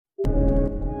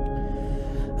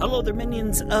Hello there,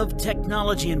 minions of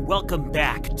technology, and welcome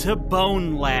back to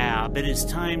Bone Lab. It is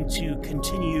time to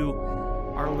continue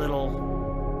our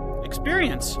little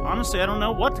experience. Honestly, I don't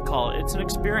know what to call it. It's an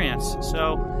experience.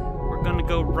 So we're going to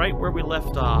go right where we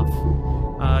left off.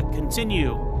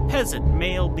 Continue. Peasant,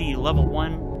 male B, level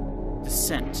 1,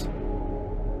 descent.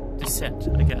 Descent,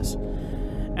 I guess.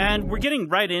 And we're getting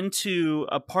right into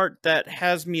a part that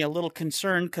has me a little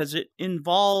concerned because it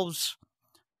involves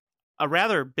a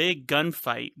rather big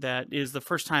gunfight that is the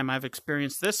first time I've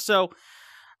experienced this. So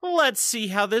let's see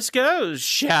how this goes,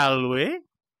 shall we?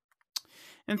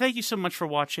 And thank you so much for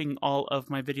watching all of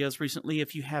my videos recently.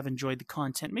 If you have enjoyed the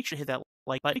content, make sure to hit that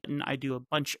like button. I do a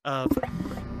bunch of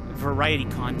variety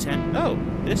content. Oh,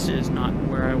 this is not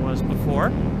where I was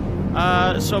before.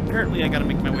 So apparently I gotta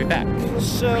make my way back.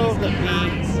 So let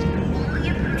me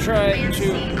try to get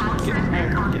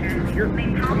through here.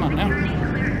 Come on now.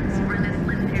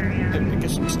 I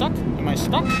guess I'm stuck. Am I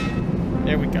stuck?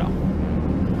 There we go.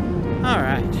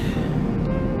 Alright.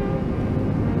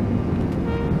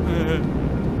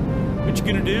 What you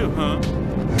gonna do, huh?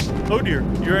 Oh dear,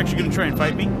 you're actually gonna try and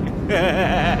fight me?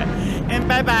 And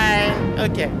bye-bye!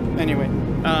 Okay, anyway.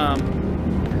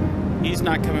 He's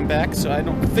not coming back, so I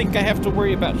don't think I have to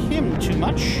worry about him too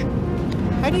much.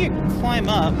 How do you climb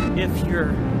up if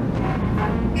you're...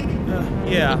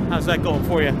 yeah, how's that going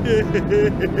for you?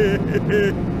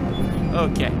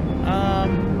 Okay.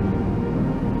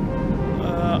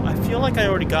 I feel like I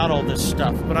already got all this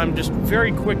stuff, but I'm just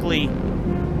very quickly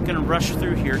gonna rush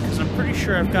through here because I'm pretty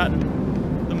sure I've gotten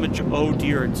the oh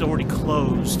dear, it's already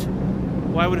closed.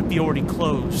 Why would it be already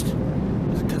closed?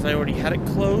 Is it because I already had it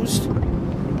closed?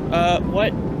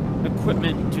 What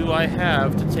equipment do I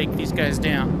have to take these guys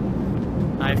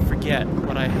down? I forget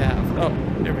what I have. Oh,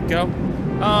 there we go.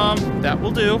 That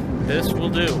will do. This will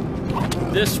do.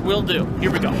 This will do. Here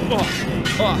we go.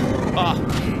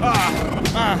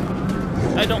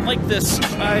 I don't like this.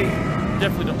 I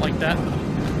definitely don't like that.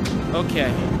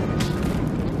 Okay.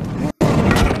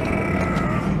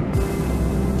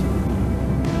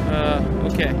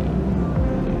 Okay.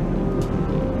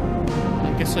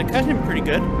 I guess I cut him pretty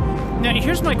good. Now,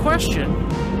 here's my question.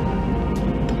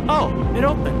 Oh, it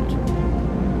opened.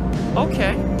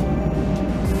 Okay.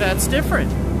 That's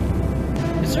different.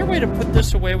 Is there a way to put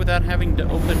this away without having to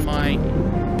open my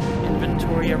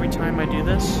inventory every time I do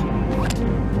this?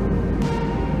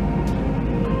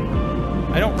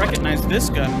 I don't recognize this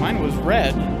gun. Mine was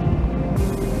red.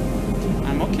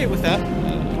 I'm okay with that.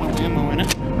 No ammo in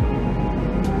it.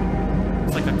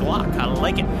 It's like a Glock. I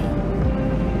like it.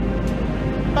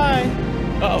 Bye.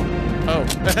 Uh-oh. Oh.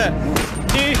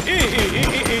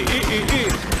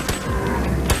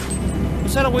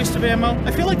 Was that a waste of ammo?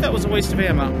 I feel like that was a waste of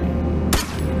ammo.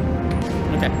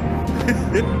 Okay.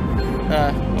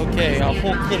 Okay, I'll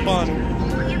hold clip on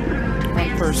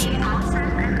one person.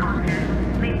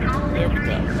 There we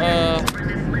go.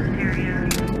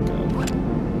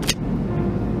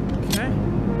 Okay.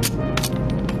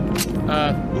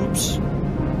 Oops.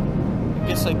 I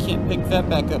guess I can't pick that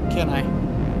back up, can I?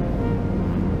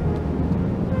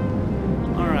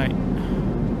 Alright.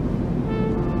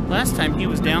 Last time he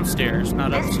was downstairs,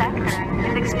 not upstairs. This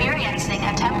sector is experiencing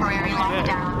a temporary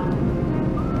lockdown.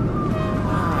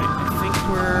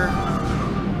 We're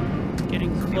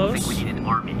getting close. I think we need an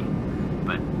army,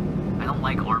 but I don't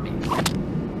like armies.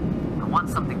 I want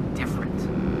something different.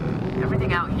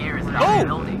 Everything out here is about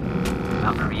building,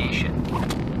 about creation.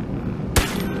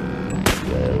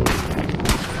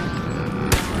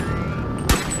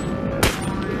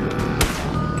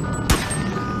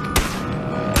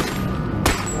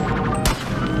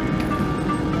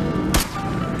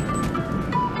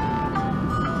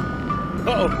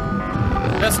 Uh-oh.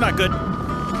 That's not good.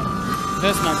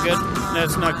 That's not good.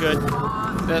 That's not good.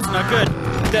 That's not good.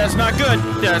 That's not good.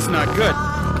 That's not good.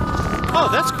 Oh,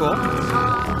 that's cool.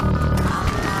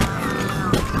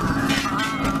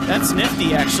 That's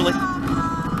nifty, actually.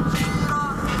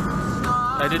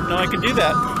 I didn't know I could do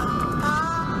that.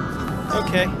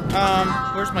 Okay.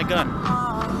 Where's my gun?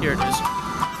 Here it is.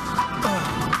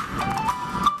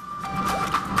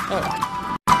 Oh.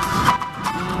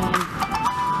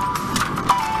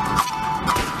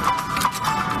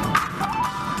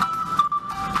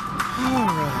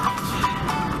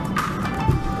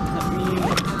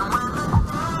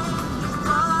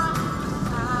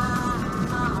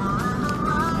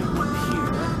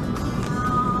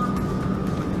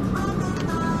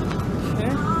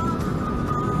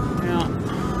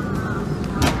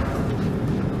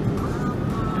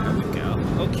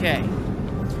 Okay.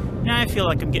 Now I feel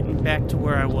like I'm getting back to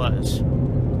where I was.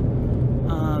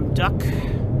 Duck.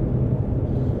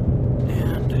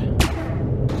 And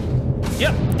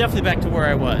Yep, definitely back to where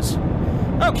I was.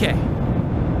 Okay.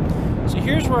 So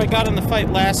here's where I got in the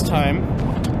fight last time.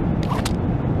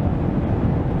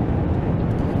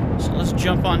 So let's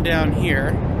jump on down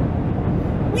here.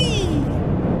 Whee!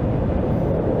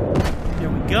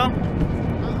 There we go.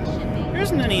 There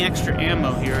isn't any extra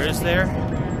ammo here, is there?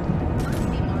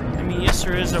 I mean, yes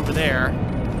there is over there.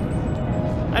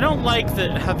 I don't like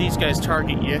how these guys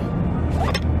target you.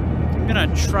 I'm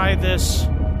gonna try this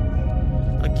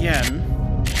again.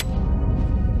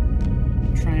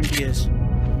 Try and be as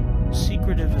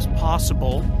secretive as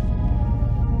possible.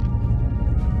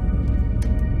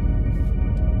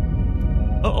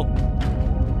 Uh-oh.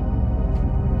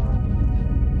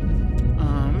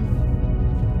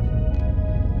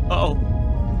 Uh-oh.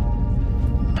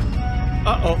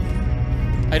 Uh-oh.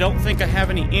 I don't think I have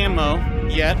any ammo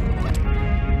yet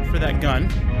for that gun.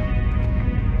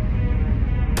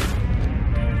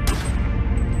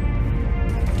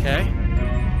 Okay.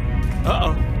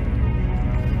 Uh-oh.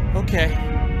 Okay.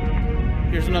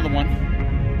 Here's another one.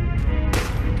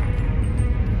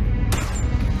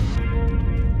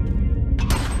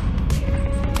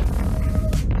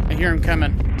 I hear him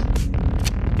coming.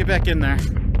 Get back in there.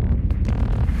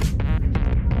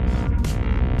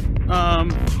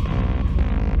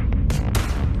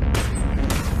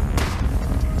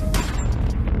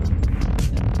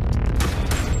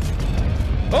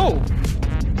 Oh!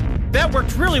 That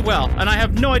worked really well, and I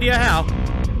have no idea how.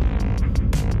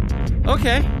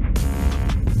 Okay.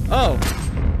 Oh.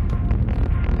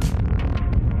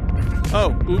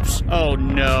 Oh, oops. Oh,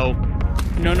 no.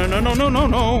 No, no, no, no, no, no,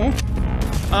 no.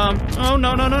 Oh,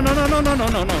 no, no, no, no, no, no, no, no,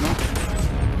 no, no, no.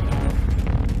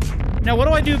 Now, what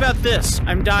do I do about this?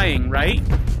 I'm dying, right?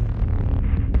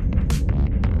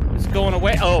 It's going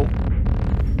away. Oh.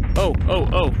 Oh, oh,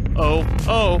 oh, oh,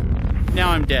 oh. Now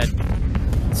I'm dead.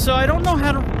 So I don't know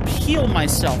how to heal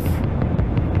myself.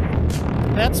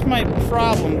 That's my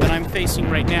problem that I'm facing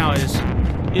right now is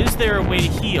there a way to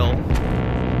heal?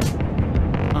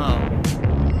 Oh.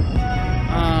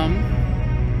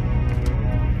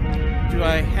 Do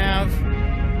I have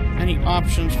any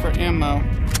options for ammo?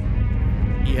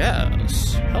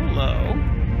 Yes. Hello.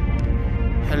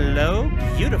 Hello,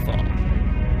 beautiful.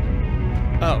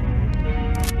 Oh.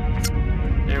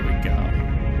 There we go.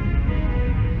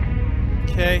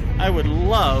 Okay, I would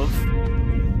love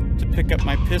to pick up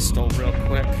my pistol real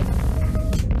quick.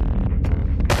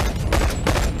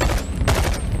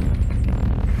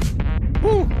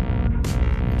 Woo!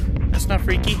 That's not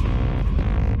freaky.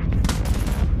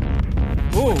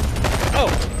 Ooh. Oh.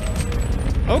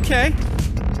 Okay.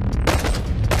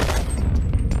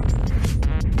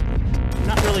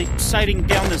 Not really sighting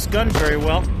down this gun very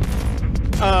well.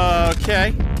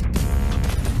 Okay.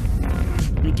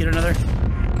 Let me get another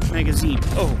magazine.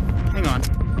 Oh, hang on.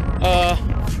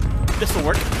 This'll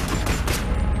work.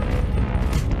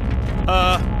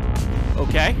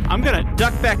 Okay. I'm gonna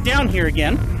duck back down here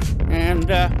again. And,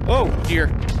 oh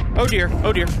dear. Oh dear.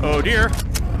 Oh dear. Oh dear.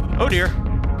 Oh dear.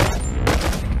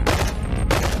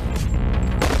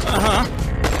 Uh-huh.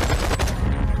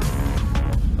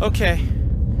 Okay.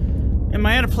 Am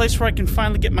I at a place where I can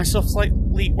finally get myself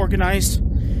slightly organized?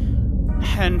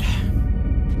 And...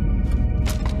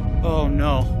 oh,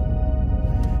 no.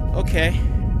 Okay.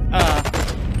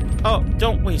 Oh,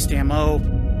 don't waste ammo.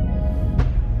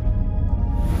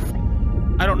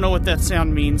 I don't know what that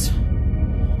sound means.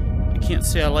 I can't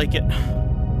say I like it.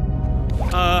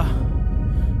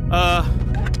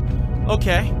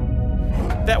 Okay.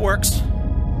 That works.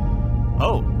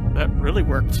 Oh, that really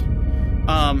worked.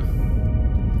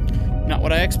 Not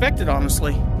what I expected,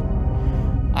 honestly.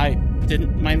 I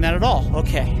didn't mind that at all.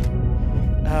 Okay.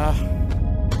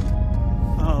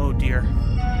 Oh dear.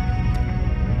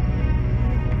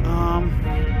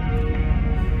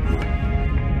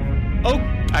 Oh,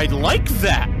 I like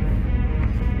that.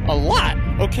 A lot.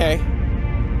 Okay.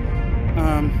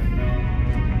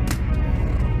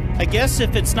 I guess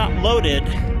if it's not loaded...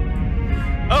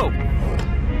 oh.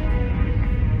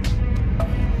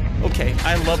 Okay,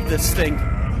 I love this thing.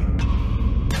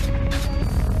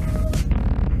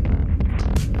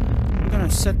 I'm gonna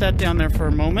set that down there for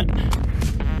a moment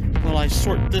while I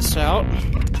sort this out.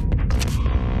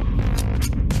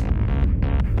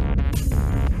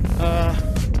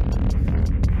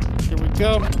 There we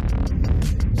go.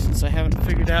 Since I haven't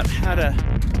figured out how to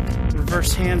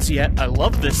reverse hands yet, I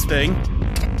love this thing.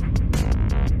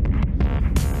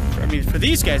 I mean, for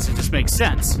these guys, it just makes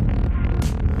sense.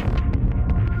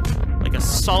 Like a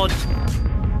solid...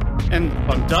 and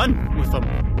I'm done with them.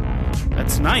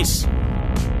 That's nice.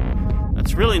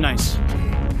 That's really nice.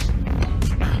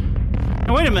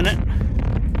 Now, wait a minute.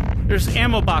 There's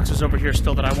ammo boxes over here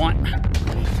still that I want.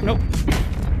 Nope.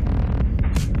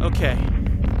 Okay.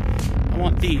 I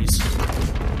want these.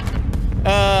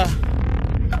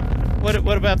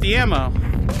 What about the ammo?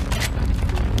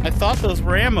 I thought those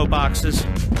were ammo boxes.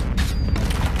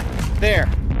 There.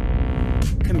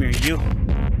 Come here, you.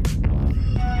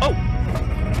 Oh!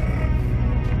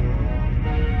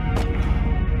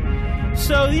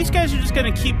 So these guys are just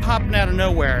gonna keep popping out of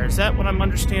nowhere. Is that what I'm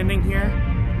understanding here?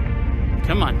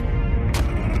 Come on.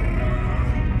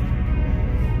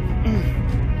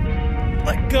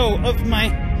 Let go of my...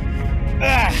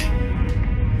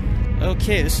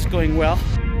 Okay, this is going well.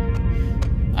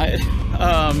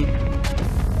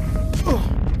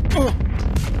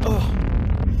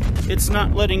 It's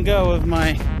not letting go of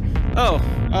my...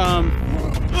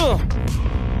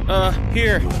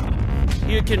 Here.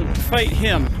 You can fight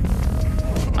him.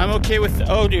 I'm okay with...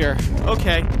 Oh, dear.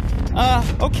 Okay.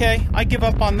 Okay. I give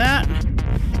up on that.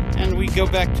 And we go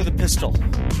back to the pistol.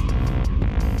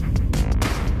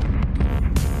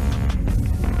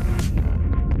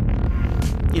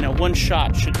 You know, one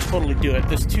shot should totally do it.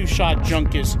 This two-shot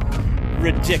junk is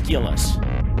ridiculous.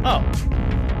 Oh.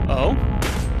 Oh?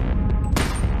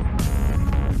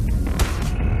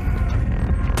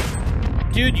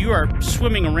 Dude, you are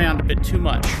swimming around a bit too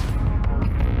much.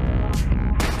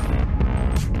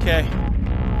 Okay.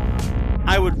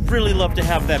 I would really love to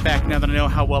have that back now that I know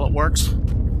how well it works.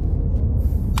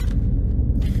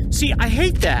 See, I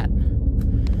hate that.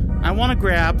 I want to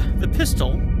grab the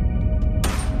pistol.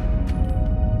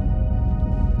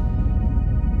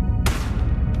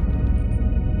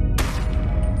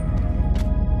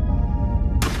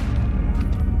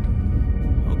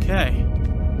 Okay.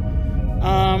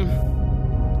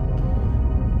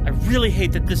 I really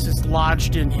hate that this is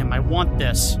lodged in him. I want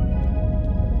this.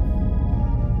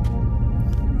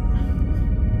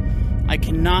 I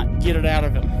cannot get it out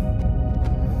of him.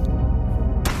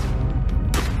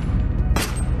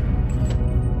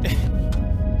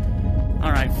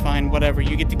 Alright, fine, whatever.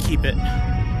 You get to keep it.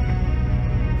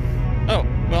 Oh,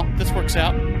 well, this works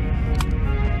out.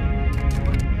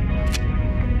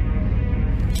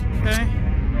 Okay.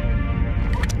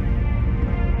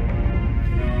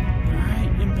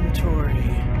 Alright,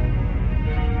 inventory.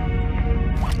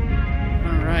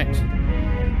 Alright.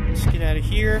 Let's get out of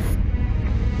here.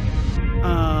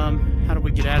 How do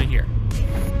we get out of here?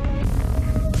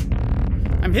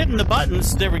 I'm hitting the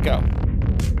buttons. There we go.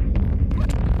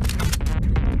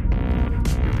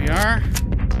 Here we are.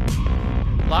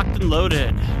 Locked and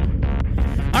loaded.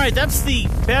 Alright, that's the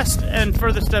best and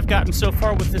furthest I've gotten so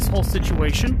far with this whole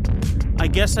situation. I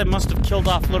guess I must have killed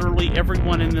off literally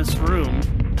everyone in this room,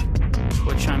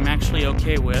 which I'm actually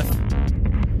okay with.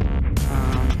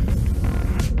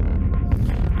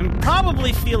 I'm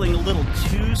probably feeling a little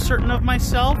too certain of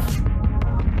myself.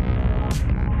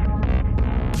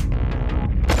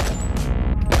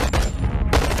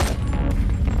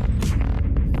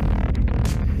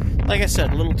 Like I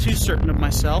said, a little too certain of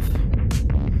myself.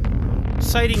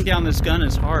 Sighting down this gun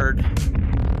is hard.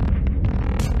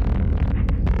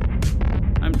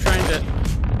 I'm trying to...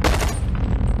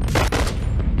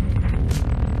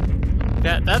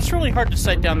 That's really hard to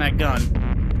sight down that gun.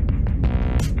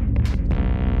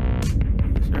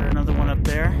 Is there another one up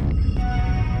there?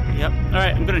 Yep.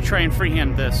 Alright, I'm gonna try and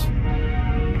freehand this.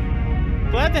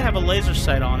 Glad they have a laser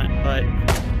sight on it, but...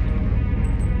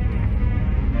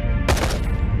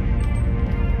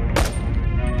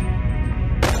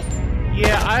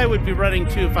 Yeah, I would be running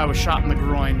too if I was shot in the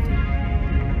groin.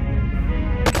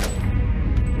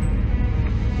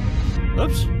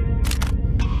 Oops.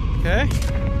 Okay.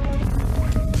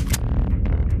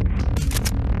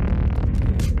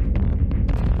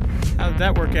 How did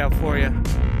that work out for you?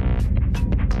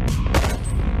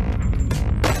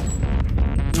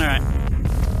 Alright.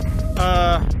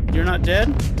 You're not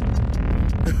dead?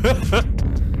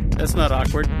 That's not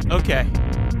awkward. Okay.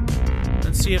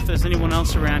 Let's see if there's anyone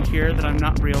else around here that I'm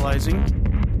not realizing.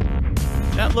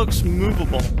 That looks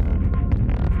movable.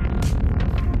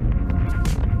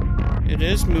 It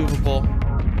is movable.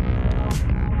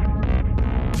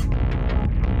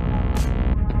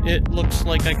 It looks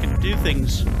like I can do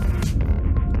things.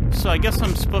 So I guess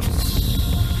I'm supposed to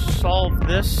solve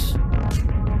this.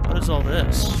 What is all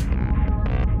this?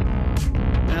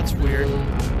 That's weird.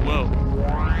 Whoa.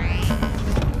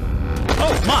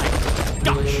 Oh my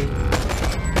gosh!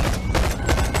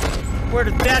 Where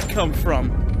did that come from?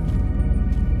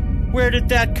 Where did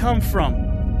that come from?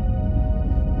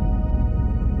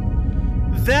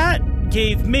 That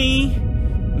gave me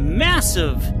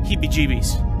massive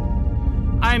heebie-jeebies.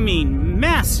 I mean,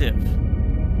 massive.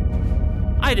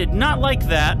 I did not like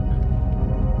that.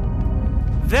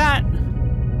 That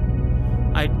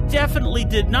I definitely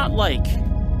did not like.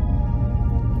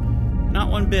 Not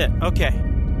one bit. Okay.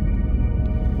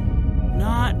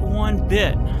 Not one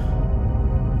bit.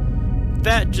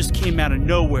 That just came out of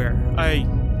nowhere.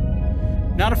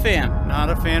 Not a fan. Not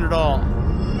a fan at all.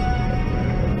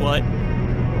 What?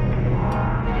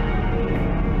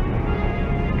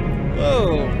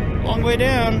 Whoa. Long way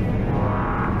down.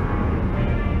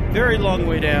 Very long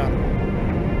way down.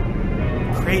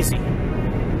 Crazy.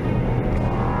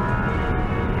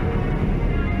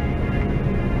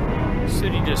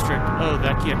 City district. Oh,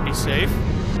 that can't be safe.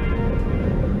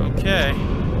 Okay.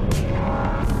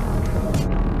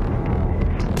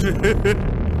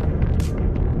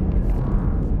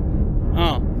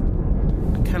 Oh.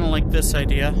 I kind of like this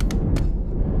idea.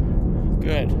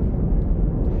 Good.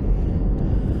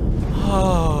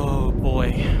 Oh,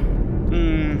 boy.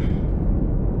 Here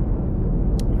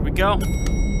we go.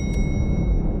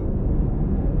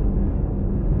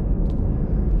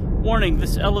 Warning,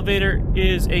 this elevator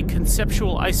is a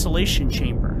conceptual isolation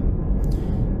chamber.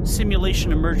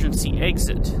 Simulation emergency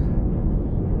exit.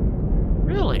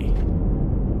 Really?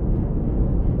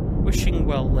 Wishing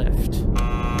well lift.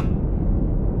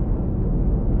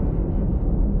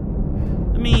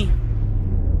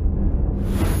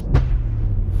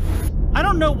 I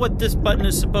don't know what this button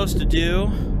is supposed to do,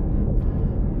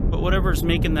 but whatever's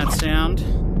making that sound,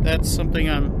 that's something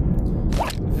I'm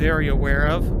very aware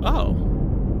of. Oh.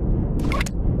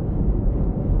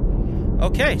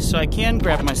 Okay, so I can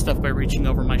grab my stuff by reaching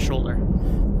over my shoulder.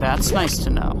 That's nice to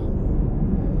know.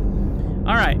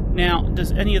 Alright, now,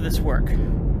 does any of this work?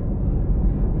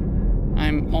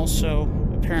 I'm also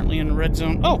apparently in a red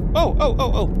zone. Oh!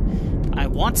 I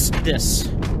want this.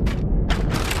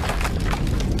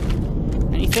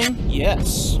 Anything?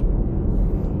 Yes.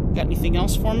 Got anything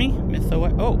else for me?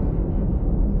 Oh.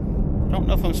 I don't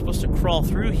know if I'm supposed to crawl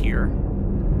through here.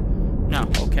 No,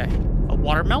 okay. A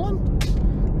watermelon?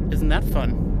 Isn't that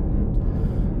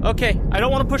fun? Okay, I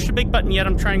don't want to push the big button yet.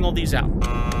 I'm trying all these out.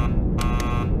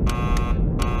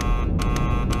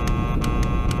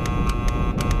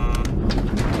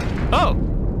 Oh!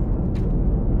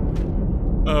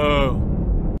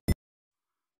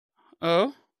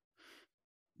 Oh?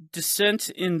 Descent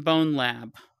in Bone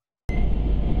Lab.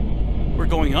 We're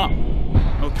going up.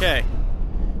 Okay.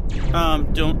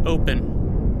 Don't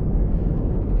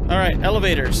open. Alright,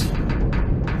 elevators.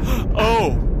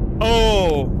 Oh,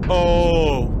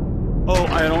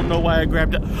 I don't know why I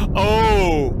grabbed it.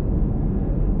 Oh,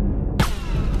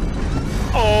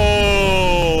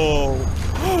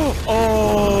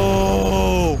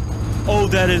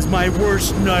 that is my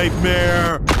worst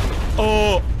nightmare.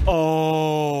 Oh.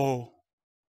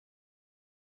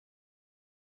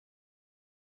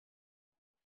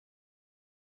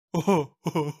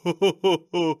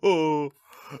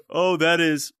 Oh, that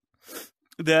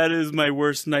is my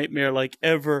worst nightmare, like,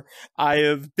 ever. I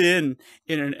have been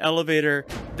in an elevator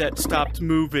that stopped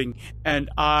moving, and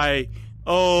I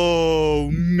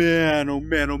did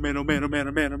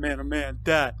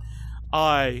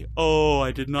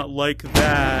not like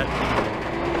that.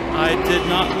 I did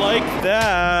not like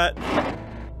that.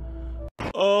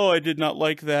 Oh, I did not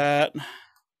like that.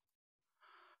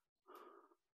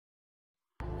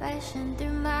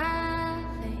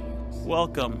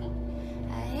 Welcome.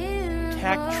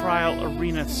 Tactile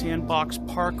Arena Sandbox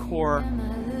Parkour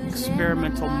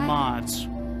Experimental Mods.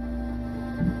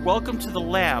 Welcome to the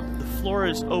lab. The floor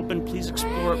is open. Please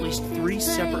explore at least 3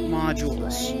 separate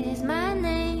modules.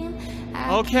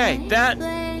 Okay, that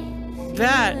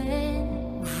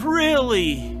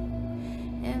really...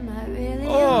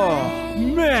 Oh,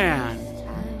 man.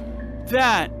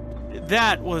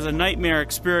 That was a nightmare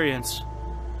experience.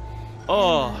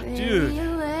 Oh, dude.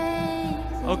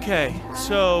 Okay,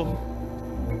 so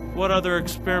what other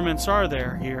experiments are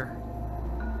there here?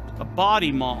 A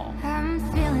body mall.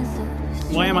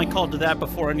 Why am I called to that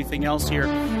before anything else here?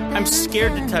 I'm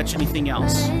scared to touch anything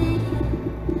else.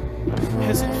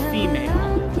 Peasant female.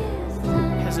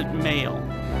 Peasant male.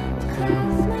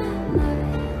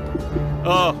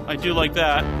 Oh, I do like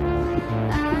that.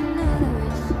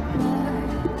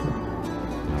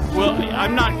 Well,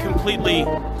 I'm not completely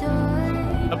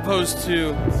opposed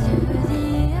to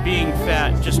being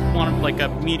fat, just want like a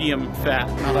medium fat,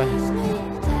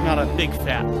 not a big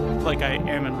fat, like I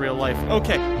am in real life.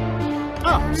 Okay.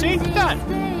 Oh, see?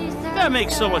 That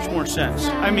makes so much more sense.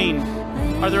 I mean,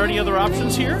 are there any other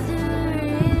options here?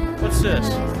 What's this?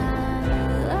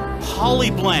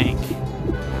 Polyblank.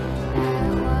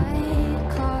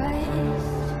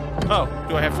 Oh,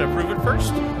 do I have to approve it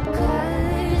first?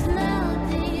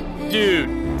 Dude.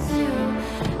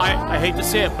 I hate to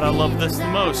say it, but I love this the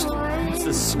most.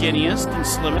 is the skinniest and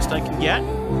slimmest I can get.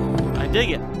 I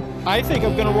dig it. I think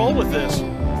I'm gonna roll with this.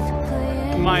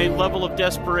 My level of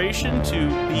desperation to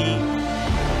be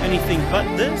anything but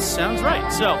this sounds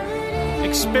right. So,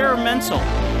 experimental.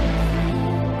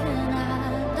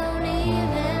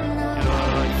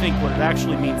 I think what it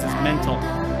actually means is mental.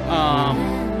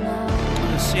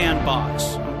 The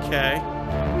sandbox. Okay.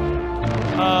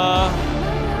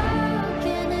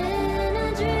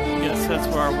 Yes, that's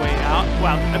where our way out.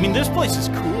 Wow, I mean, this place is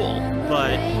cool,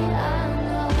 but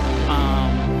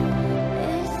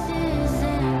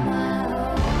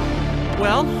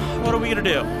well, what are we gonna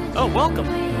do? Oh, welcome.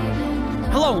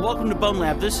 Hello, and welcome to Bone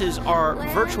Lab. This is our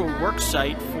virtual work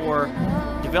site for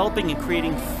developing and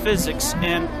creating physics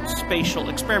and spatial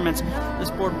experiments.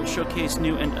 This board will showcase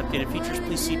new and updated features.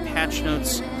 Please see patch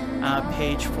notes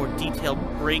page for detailed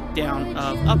breakdown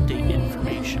of update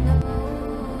information.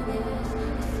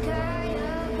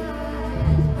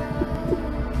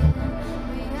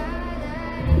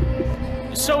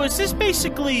 So is this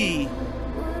basically...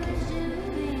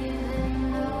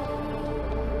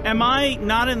 Am I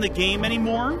not in the game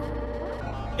anymore?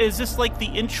 Is this like the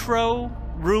intro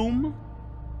room?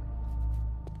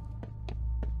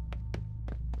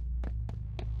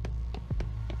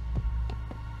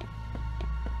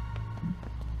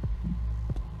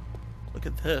 Look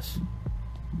at this.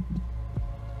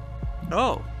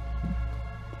 Oh.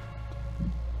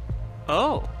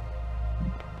 Oh.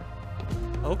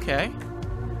 Okay.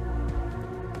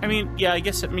 I mean, yeah, I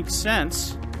guess it makes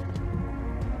sense.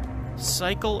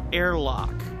 Cycle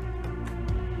airlock.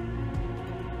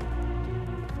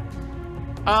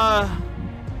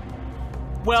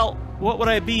 Well, what would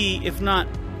I be if not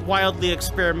wildly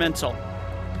experimental?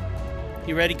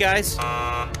 You ready, guys?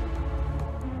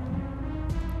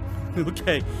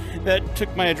 Okay, that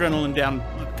took my adrenaline down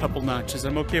a couple notches.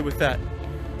 I'm okay with that.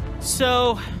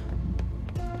 So,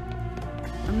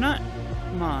 I'm not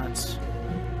mods.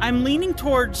 I'm leaning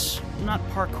towards, not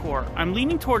parkour, I'm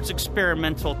leaning towards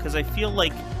experimental because I feel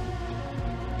like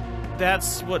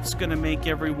that's what's going to make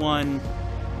everyone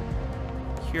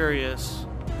curious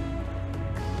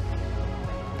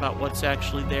about what's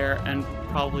actually there and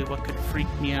probably what could freak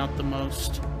me out the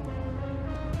most.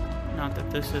 Not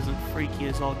that this isn't freaky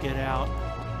as all get out.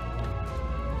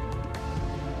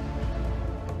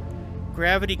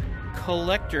 Gravity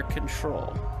collector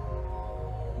control.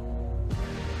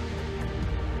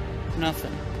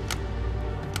 Nothing.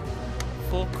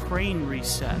 Full crane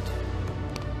reset.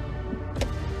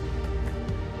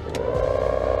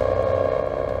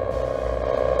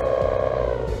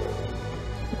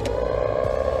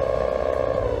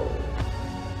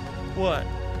 What?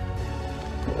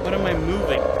 What am I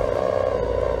moving?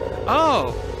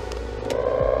 Oh!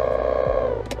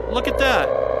 Look at that!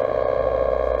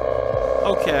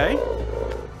 Okay.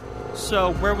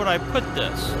 So, where would I put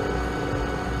this?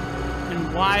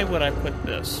 And why would I put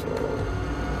this?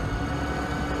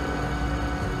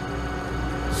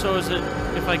 So is it,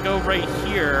 if I go right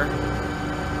here,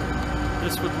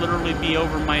 this would literally be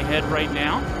over my head right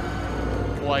now?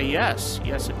 Why, yes.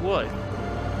 Yes, it would.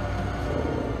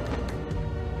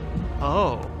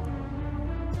 Oh.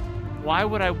 Why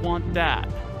would I want that?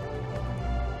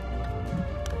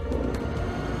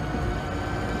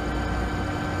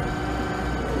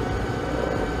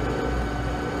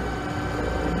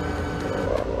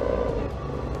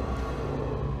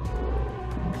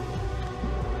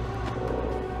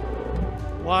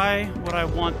 Why would I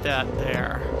want that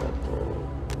there?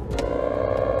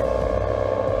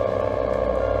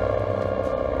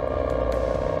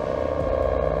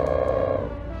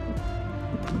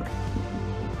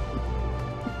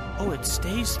 Oh, it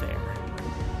stays there.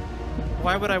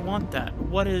 Why would I want that?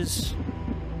 What is...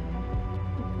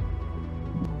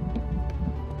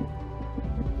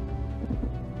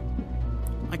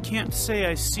 I can't say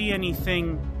I see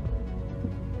anything...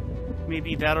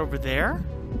 Maybe that over there?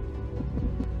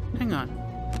 Hang on.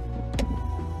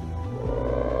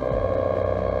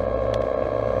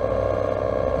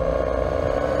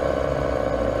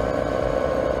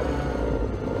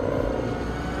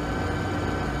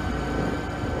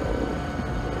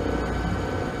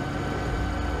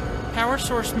 Power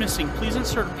source missing. Please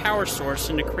insert a power source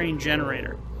into crane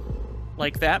generator.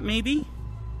 Like that, maybe?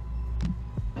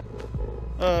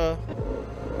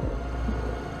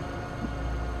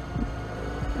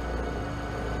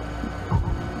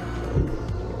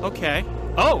 Okay.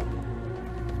 Oh!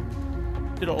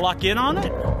 Did it lock in on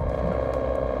it?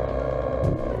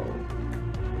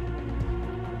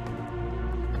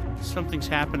 Something's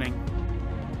happening.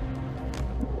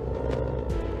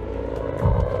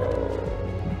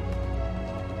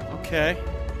 Okay.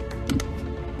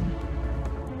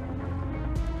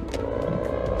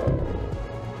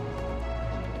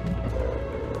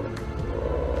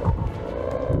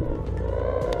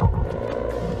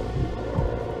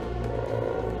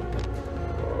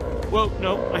 whoa,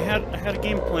 no, I had a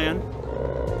game plan.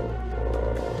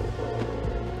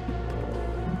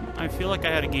 I feel like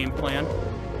I had a game plan.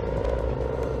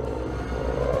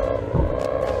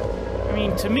 I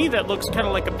mean, to me that looks kind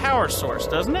of like a power source,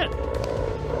 doesn't it?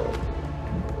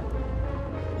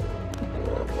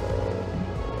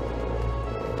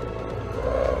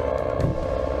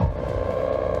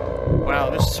 Wow,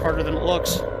 this is harder than it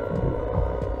looks.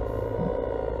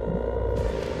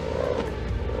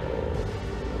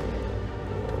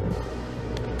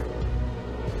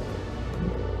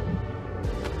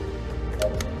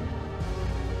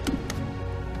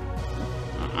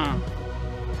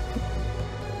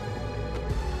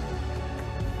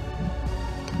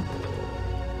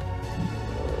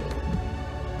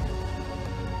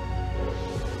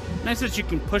 Nice that you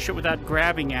can push it without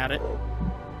grabbing at it.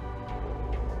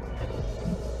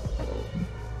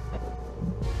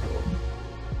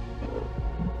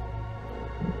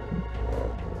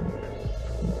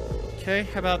 Okay,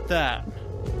 how about that?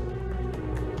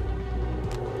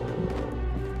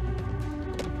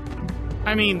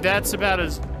 I mean, that's about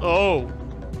as... Oh.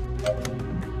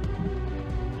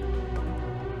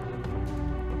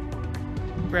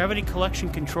 Gravity collection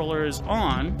controller is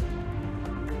on.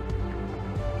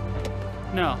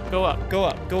 No, go up, go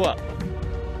up, go up.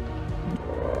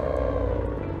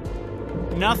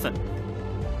 Nothing.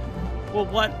 Well,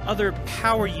 what other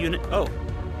power unit... Oh.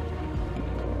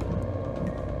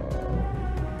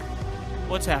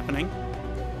 What's happening?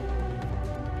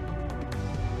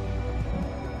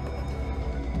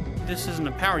 This isn't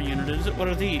a power unit, is it? What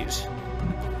are these?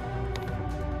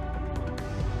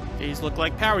 These look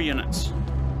like power units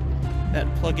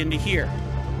that plug into here.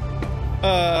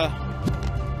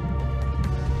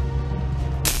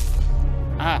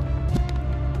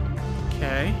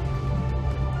 Okay.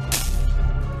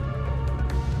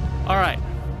 Alright.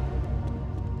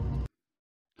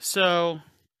 So,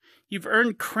 you've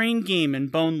earned Crane Game in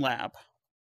Bone Lab.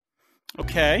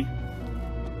 Okay.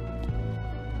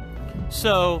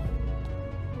 So...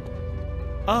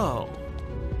 Oh.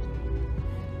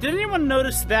 Did anyone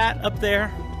notice that up there?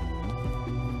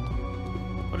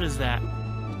 What is that?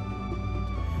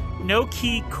 No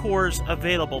key cores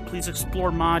available. Please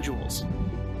explore modules.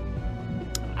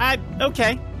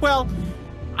 Okay. Well,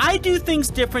 I do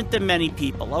things different than many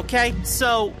people, okay?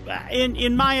 So,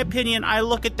 in my opinion, I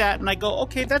look at that and I go,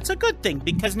 okay, that's a good thing,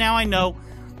 because now I know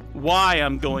why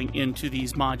I'm going into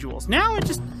these modules. Now it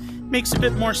just makes a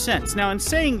bit more sense. Now, in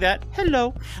saying that,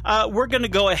 hello, we're going to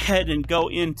go ahead and go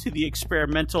into the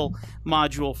experimental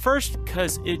module first,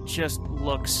 because it just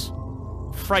looks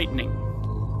frightening.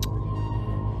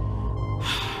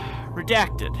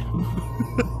 Redacted.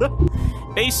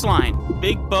 Baseline,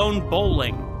 big bone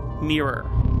bowling, mirror.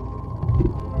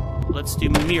 Let's do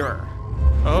mirror.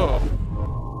 Oh.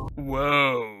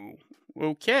 Whoa.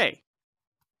 Okay.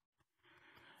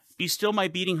 Be still my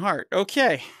beating heart.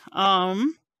 Okay.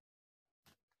 Oh.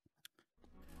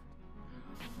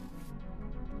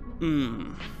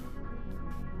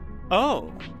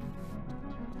 Oh.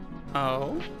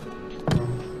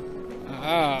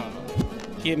 Oh.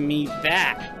 Give me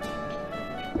that.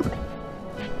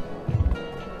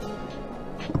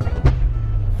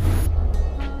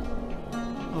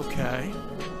 Okay.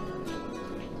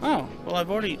 Oh, well,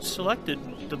 I've already selected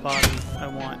the body I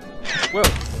want. Whoa.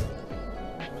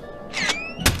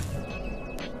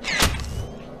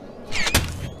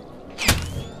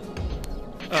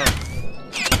 Oh.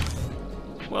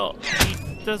 Well,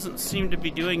 he doesn't seem to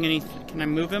be doing anything. Can I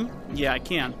move him? Yeah, I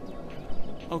can.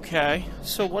 Okay,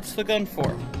 so what's the gun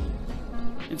for?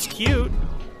 It's cute.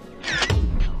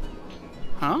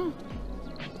 Huh?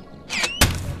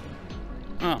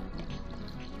 Oh.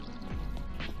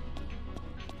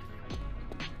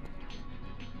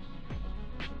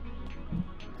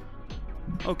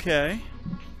 Okay.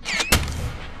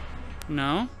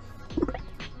 No.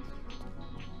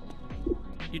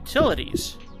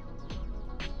 Utilities.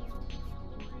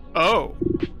 Oh.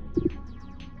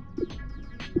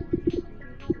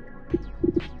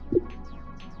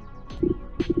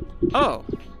 Oh.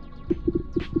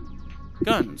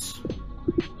 Guns.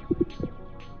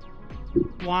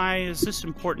 Why is this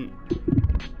important?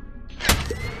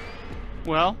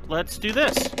 Well, let's do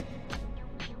this.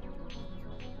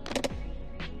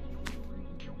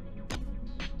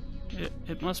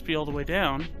 It must be all the way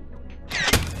down.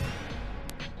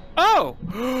 Oh!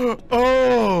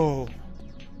 Oh!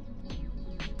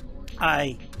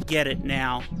 I get it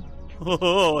now.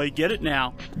 Oh, I get it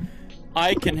now.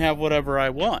 I can have whatever I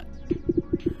want.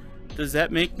 Does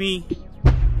that make me...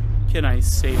 Can I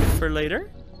save it for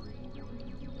later?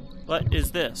 What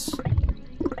is this?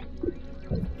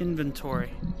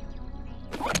 Inventory.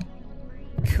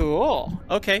 Cool.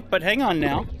 Okay, but hang on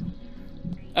now.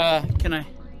 Can I...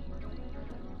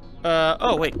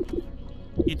 oh, wait.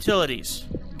 Utilities.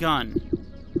 Gun.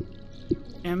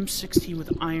 M16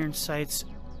 with iron sights.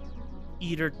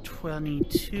 Eater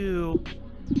 22.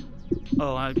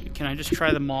 Oh, can I just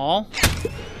try them all?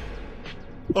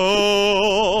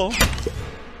 Oh!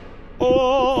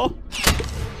 Oh!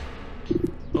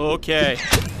 Okay.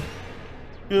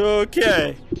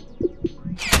 Okay.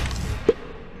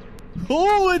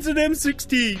 Oh, it's an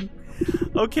M16!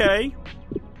 Okay.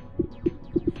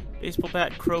 Baseball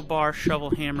bat, crowbar,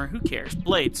 shovel, hammer, who cares?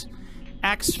 Blades.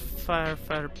 Axe,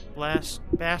 firefighter,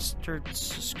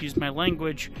 bastards, excuse my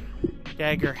language.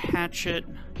 Dagger, hatchet,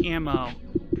 ammo.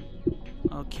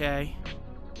 Okay.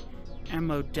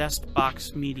 Ammo dest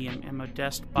box medium, ammo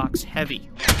dest box heavy.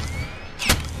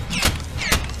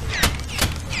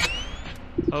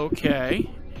 Okay.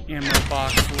 Ammo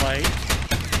box light.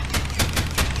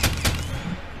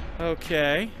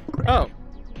 Okay. Oh.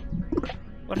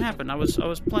 What happened? I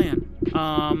was playing.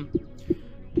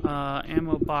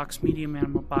 Ammo box medium,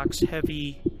 ammo box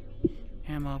heavy,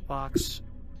 ammo box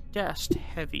dest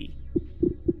heavy.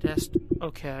 Dest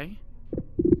okay.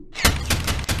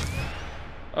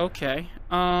 Okay.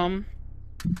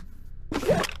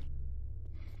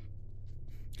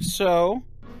 So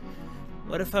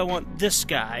what if I want this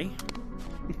guy?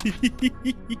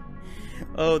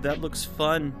 Oh, that looks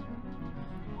fun.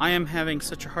 I am having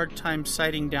such a hard time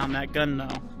sighting down that gun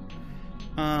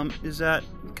though. Is that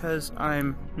because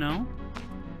I'm... no?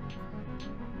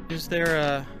 Is there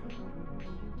a...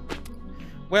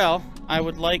 well, I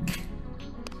would like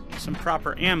some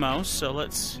proper ammo, so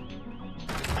let's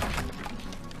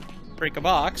break a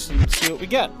box and see what we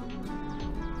get.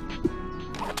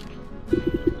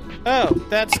 Oh,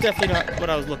 that's definitely not what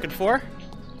I was looking for.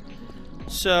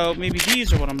 So maybe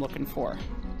these are what I'm looking for.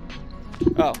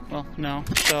 Oh, well, no.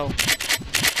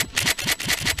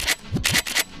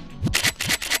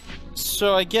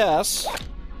 So I guess...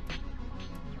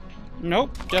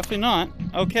 nope, definitely not.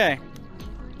 Okay.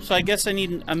 So I guess I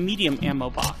need a medium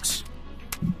ammo box.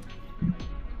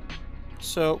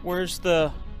 So where's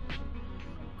the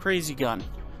crazy gun?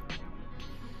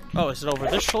 Oh, is it over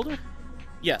this shoulder?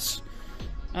 Yes.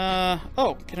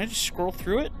 Oh, can I just scroll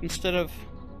through it instead of...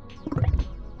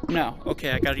 no. Okay,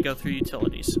 I gotta go through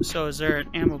utilities. So is there an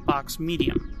ammo box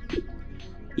medium?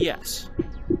 Yes.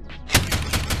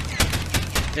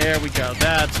 There we go.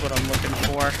 That's what I'm looking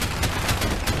for.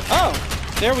 Oh,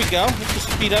 there we go. Let's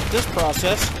just speed up this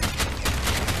process.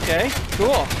 Okay,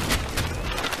 cool.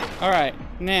 Alright,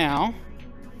 now,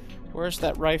 where's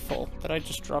that rifle that I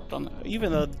just dropped on the...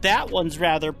 even though that one's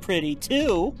rather pretty,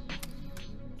 too.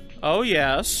 Oh,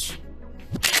 yes.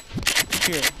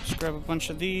 Here, let's grab a bunch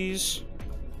of these.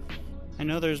 I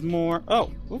know there's more.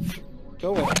 Oh, oops.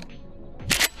 Go away.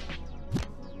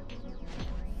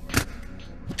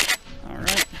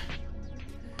 Alright.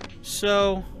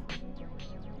 So,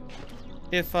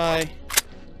 if I...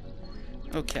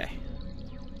 okay.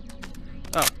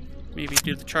 Oh, maybe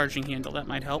do the charging handle. That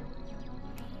might help.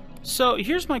 So,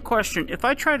 here's my question. If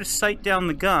I try to sight down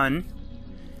the gun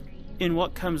in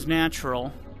what comes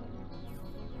natural,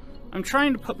 I'm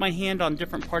trying to put my hand on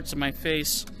different parts of my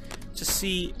face to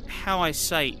see how I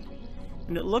sight.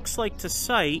 And it looks like to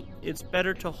sight, it's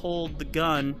better to hold the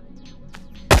gun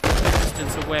a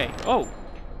distance away. Oh!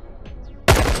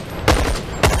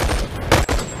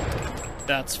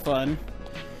 That's fun.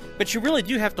 But you really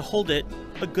do have to hold it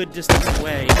a good distance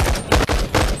away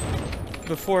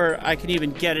before I can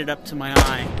even get it up to my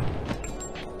eye.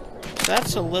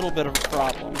 That's a little bit of a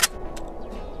problem.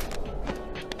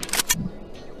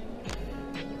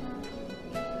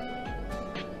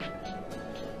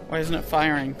 Why isn't it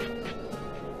firing?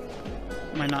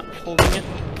 Am I not holding it?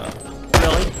 Oh,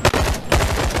 really?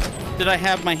 Did I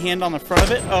have my hand on the front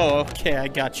of it? Oh, okay, I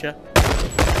gotcha.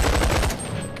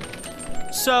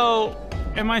 So,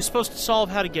 am I supposed to solve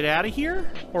how to get out of here?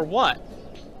 Or what?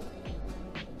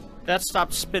 That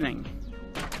stopped spinning.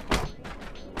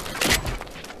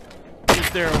 Is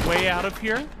there a way out of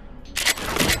here?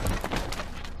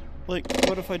 Like,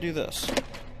 what if I do this?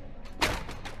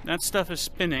 That stuff is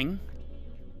spinning.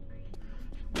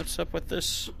 What's up with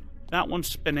this? That one's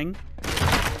spinning.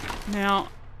 Now...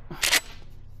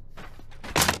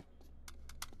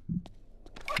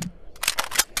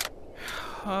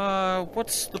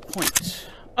 what's the point?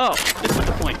 Oh, this is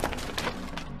the point.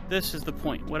 This is the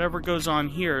point. Whatever goes on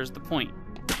here is the point.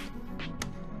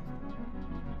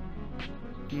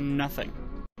 Nothing.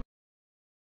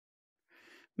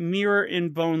 Mirror in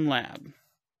Bone Lab.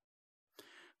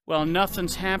 Well,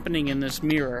 nothing's happening in this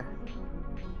mirror.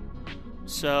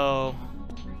 So...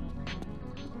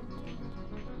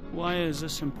 Why is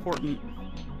this important?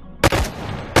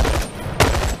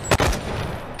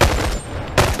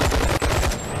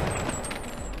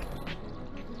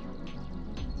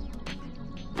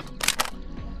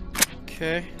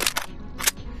 Okay.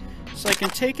 So I can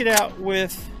take it out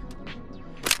with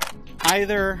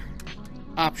either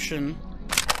option.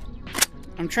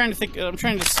 I'm trying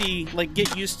to see, like,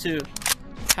 get used to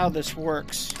how this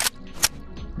works.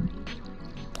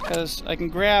 Because I can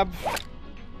grab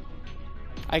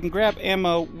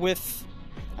ammo with,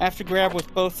 I have to grab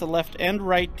with both the left and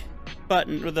right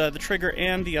button, or the trigger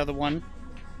and the other one.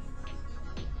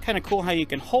 Kind of cool how you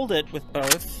can hold it with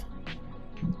both.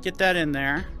 Get that in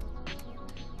there.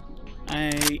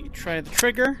 I try the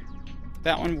trigger.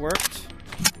 That one worked.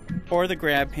 Or the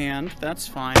grab hand. That's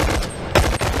fine.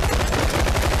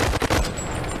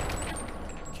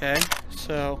 Okay,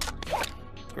 so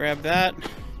grab that.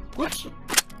 Whoops.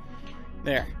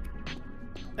 There.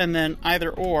 And then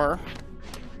either or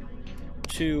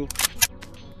to...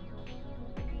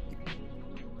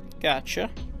 Gotcha.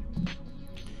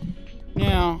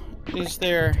 Now, is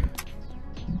there...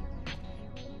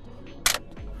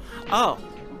 Oh.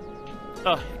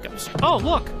 Oh, here goes. Oh,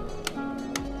 look!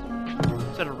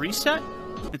 Is that a reset?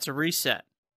 It's a reset.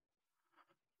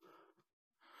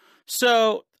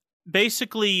 So,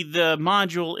 basically, the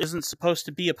module isn't supposed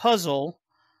to be a puzzle.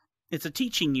 It's a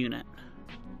teaching unit.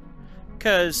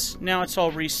 Because now it's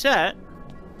all reset.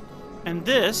 And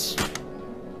this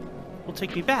will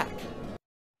take me back.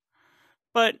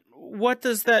 But what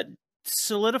does that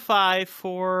solidify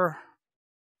for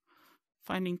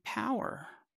finding power?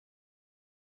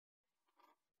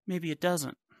 Maybe it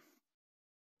doesn't.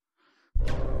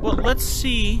 Well, let's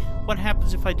see what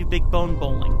happens if I do big bone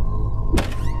bowling.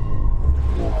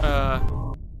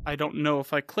 I don't know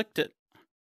if I clicked it.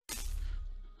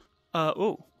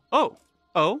 Oh. Oh.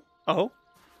 Oh. Oh.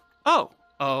 Oh.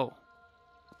 Oh.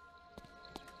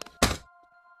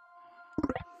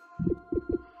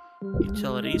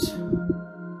 Utilities.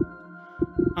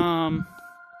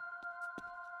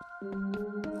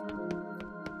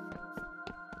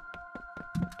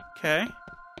 Okay.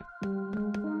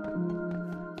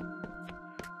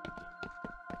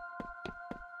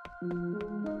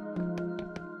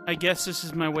 I guess this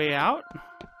is my way out.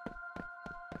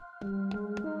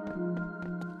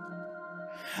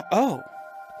 Oh.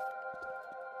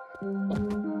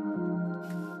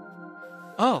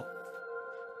 Oh.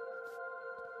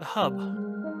 The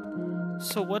hub.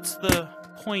 So what's the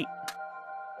point?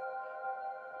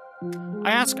 I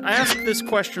ask this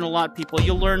question a lot, people.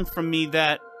 You'll learn from me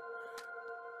that...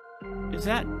 Is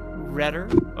that redder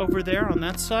over there on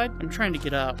that side? I'm trying to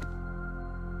get up.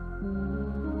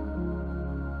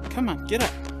 Come on, get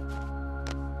up.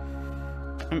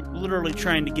 I'm literally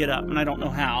trying to get up, and I don't know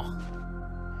how.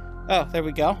 Oh, there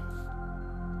we go.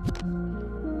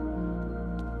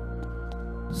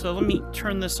 So let me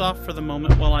turn this off for the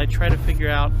moment while I try to figure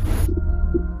out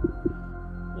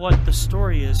what the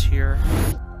story is here.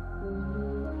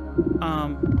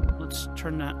 Let's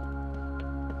turn that.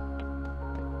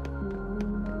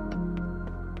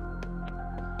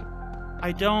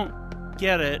 I don't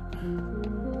get it.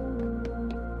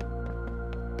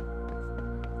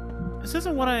 This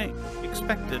isn't what I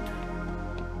expected.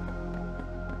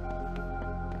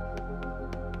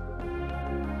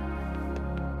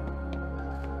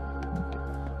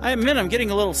 I admit I'm getting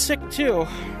a little sick too,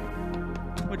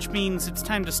 which means it's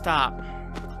time to stop.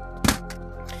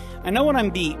 I know when I'm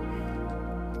beat,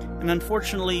 and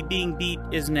unfortunately being beat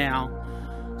is now.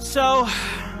 So,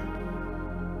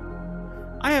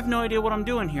 I have no idea what I'm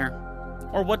doing here,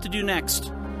 or what to do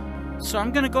next. So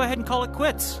I'm gonna go ahead and call it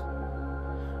quits.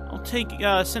 I'll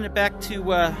send it back to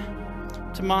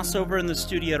Moss over in the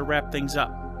studio to wrap things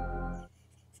up.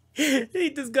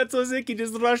 He just got so sick he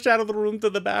just rushed out of the room to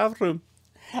the bathroom.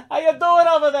 How you doing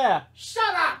over there?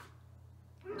 Shut up!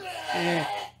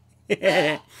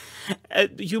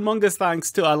 Humongous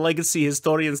thanks to our legacy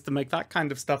historians to make that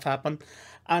kind of stuff happen.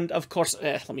 And of course,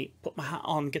 let me put my hat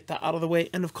on, get that out of the way.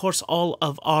 And of course, all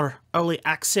of our early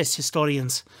access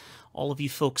historians. All of you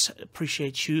folks,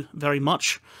 appreciate you very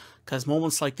much. Because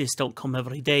moments like this don't come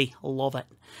every day. Love it.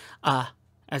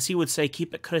 As he would say,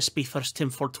 keep it crispy, 1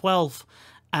 Tim 4:12.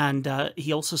 And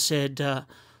he also said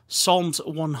Psalms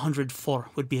 104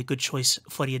 would be a good choice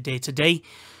for your day today.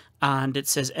 And it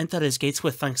says, enter his gates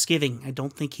with thanksgiving. I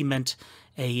don't think he meant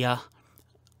a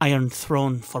iron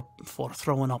throne for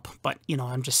throwing up. But, you know,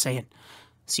 I'm just saying.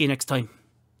 See you next time.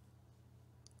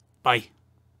 Bye.